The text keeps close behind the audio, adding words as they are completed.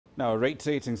Now, rate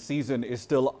setting season is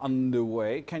still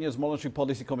underway. Kenya's Monetary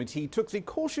Policy Committee took the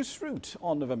cautious route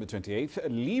on November 28th,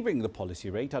 leaving the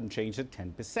policy rate unchanged at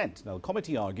 10%. Now, the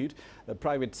committee argued that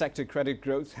private sector credit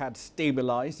growth had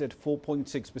stabilized at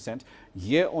 4.6%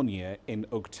 year-on-year in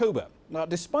October. Now,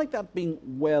 despite that being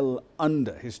well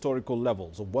under historical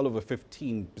levels of well over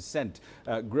 15%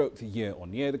 growth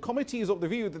year-on-year, the committee is of the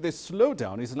view that this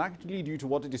slowdown is likely due to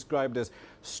what it described as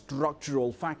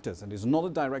structural factors and is not a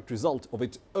direct result of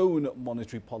its own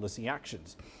monetary policy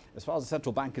actions. As far as the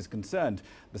central bank is concerned,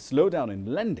 the slowdown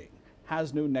in lending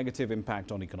has no negative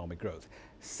impact on economic growth.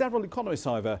 Several economists,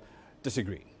 however,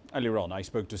 disagree. Earlier on, I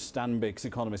spoke to Stanbic's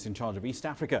economist in charge of East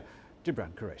Africa,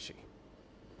 Jibran Qureishi.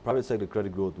 Private sector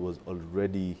credit growth was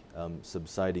already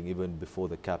subsiding even before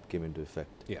the cap came into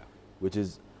effect. Yeah. Which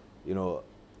is,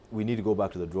 we need to go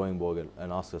back to the drawing board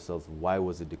and ask ourselves, why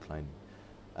was it declining?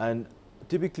 And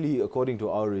typically, according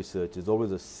to our research, there's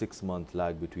always a 6-month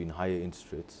lag between higher interest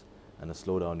rates and a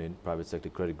slowdown in private sector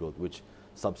credit growth, which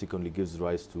subsequently gives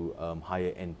rise to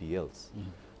higher NPLs.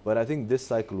 But I think this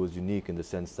cycle was unique in the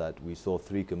sense that we saw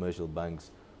 3 commercial banks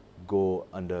go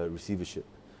under receivership.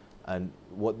 And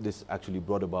what this actually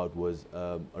brought about was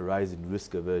a rise in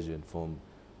risk aversion from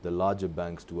the larger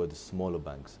banks towards the smaller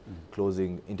banks,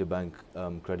 closing interbank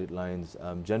credit lines,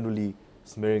 generally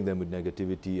smearing them with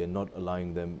negativity and not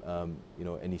allowing them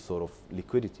any sort of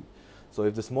liquidity. So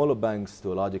if the smaller banks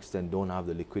to a large extent don't have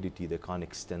the liquidity, they can't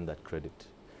extend that credit.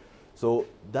 So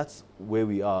that's where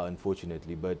we are,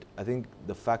 unfortunately. But I think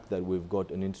the fact that we've got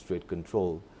an interest rate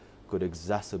control could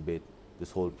exacerbate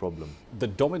this whole problem. The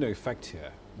domino effect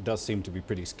here does seem to be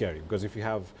pretty scary, because if you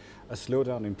have a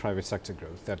slowdown in private sector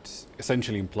growth, that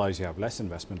essentially implies you have less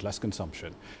investment, less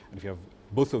consumption. And if you have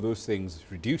both of those things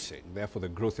reducing, therefore the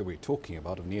growth that we're talking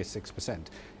about of near 6%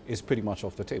 is pretty much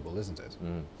off the table, isn't it?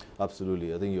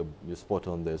 Absolutely. I think you're spot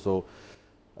on there. So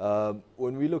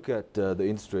when we look at the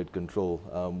interest rate control,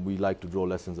 we like to draw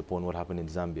lessons upon what happened in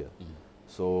Zambia.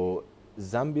 So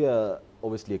Zambia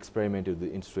obviously experimented with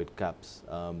the interest rate caps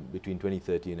between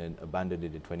 2013 and abandoned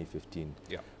it in 2015.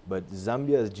 Yeah. But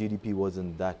Zambia's GDP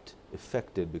wasn't that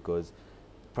affected because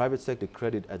private sector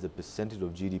credit as a percentage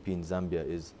of GDP in Zambia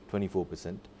is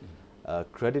 24%.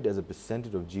 Credit as a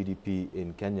percentage of GDP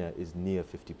in Kenya is near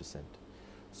 50%.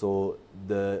 So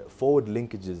the forward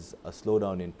linkages a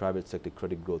slowdown in private sector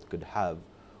credit growth could have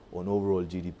on overall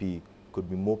GDP could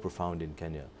be more profound in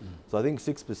Kenya. So I think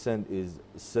 6% is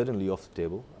certainly off the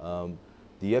table.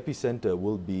 The epicenter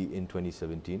will be in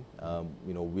 2017.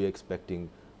 We're expecting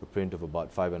a print of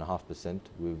about 5.5%.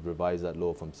 We've revised that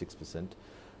lower from 6%.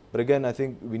 But again, I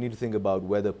think we need to think about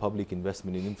whether public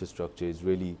investment in infrastructure is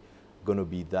really going to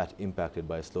be that impacted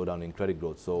by a slowdown in credit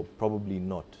growth. So probably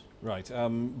not. Right.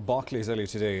 Barclays earlier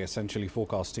today essentially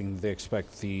forecasting they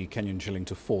expect the Kenyan shilling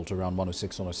to fall to around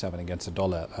 106, 107 against the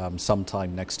dollar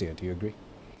sometime next year. Do you agree?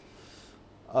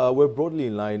 We're broadly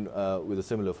in line with a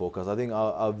similar forecast. I think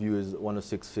our view is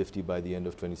 106.50 by the end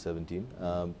of 2017.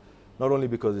 Not only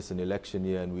because it's an election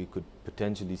year and we could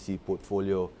potentially see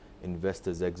portfolio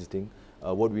investors exiting.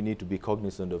 What we need to be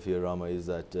cognizant of here, Ramah, is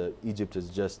that Egypt has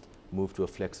just moved to a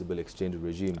flexible exchange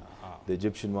regime. The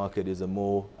Egyptian market is a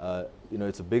more,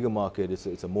 it's a bigger market,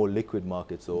 it's a more liquid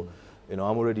market. So, I'm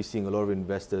already seeing a lot of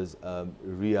investors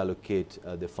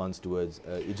reallocate their funds towards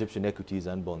Egyptian equities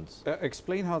and bonds.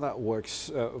 Explain how that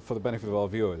works for the benefit of our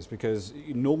viewers, because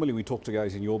normally we talk to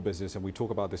guys in your business and we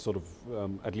talk about this sort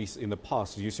of, at least in the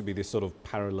past, there used to be this sort of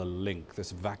parallel link,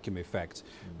 this vacuum effect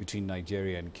between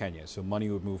Nigeria and Kenya. So money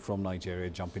would move from Nigeria,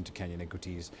 jump into Kenyan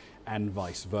equities and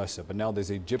vice versa. But now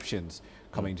there's Egyptians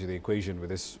coming to the equation with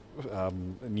this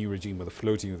new regime with the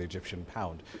floating of the Egyptian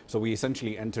pound. So we're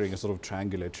essentially entering a sort of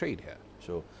triangular trade here.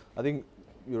 Sure. I think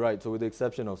you're right. So with the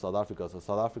exception of South Africa, so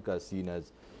South Africa is seen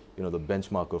as, the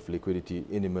benchmark of liquidity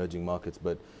in emerging markets,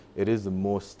 but it is the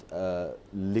most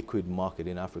liquid market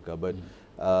in Africa. But,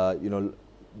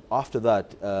 after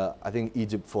that, I think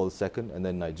Egypt falls second and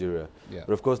then Nigeria. Yeah.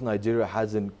 But of course, Nigeria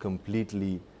hasn't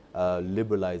completely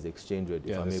liberalized exchange rate,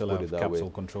 if I may put it that way. Capital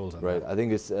controls. Right. I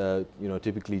think it's,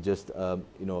 typically just,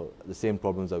 the same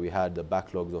problems that we had, the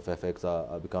backlogs of FX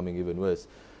are becoming even worse.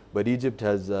 But Egypt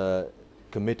has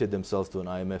committed themselves to an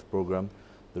IMF program.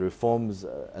 The reforms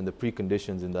and the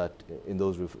preconditions in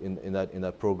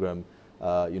that program,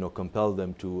 compel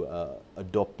them to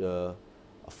adopt a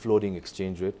floating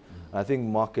exchange rate. And I think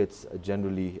markets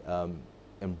generally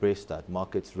embrace that.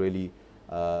 Markets really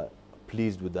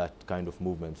pleased with that kind of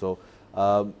movement. So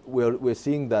we're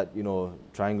seeing that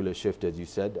triangular shift, as you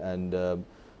said, and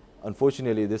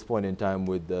unfortunately at this point in time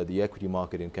with the equity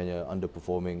market in Kenya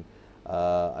underperforming,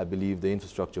 I believe the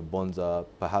infrastructure bonds are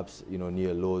perhaps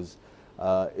near lows.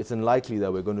 it's unlikely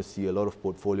that we're going to see a lot of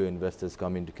portfolio investors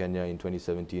come into Kenya in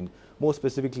 2017, more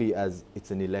specifically as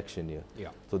it's an election year. Yeah.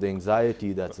 So the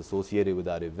anxiety that's associated with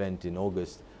that event in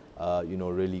August,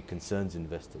 really concerns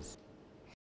investors.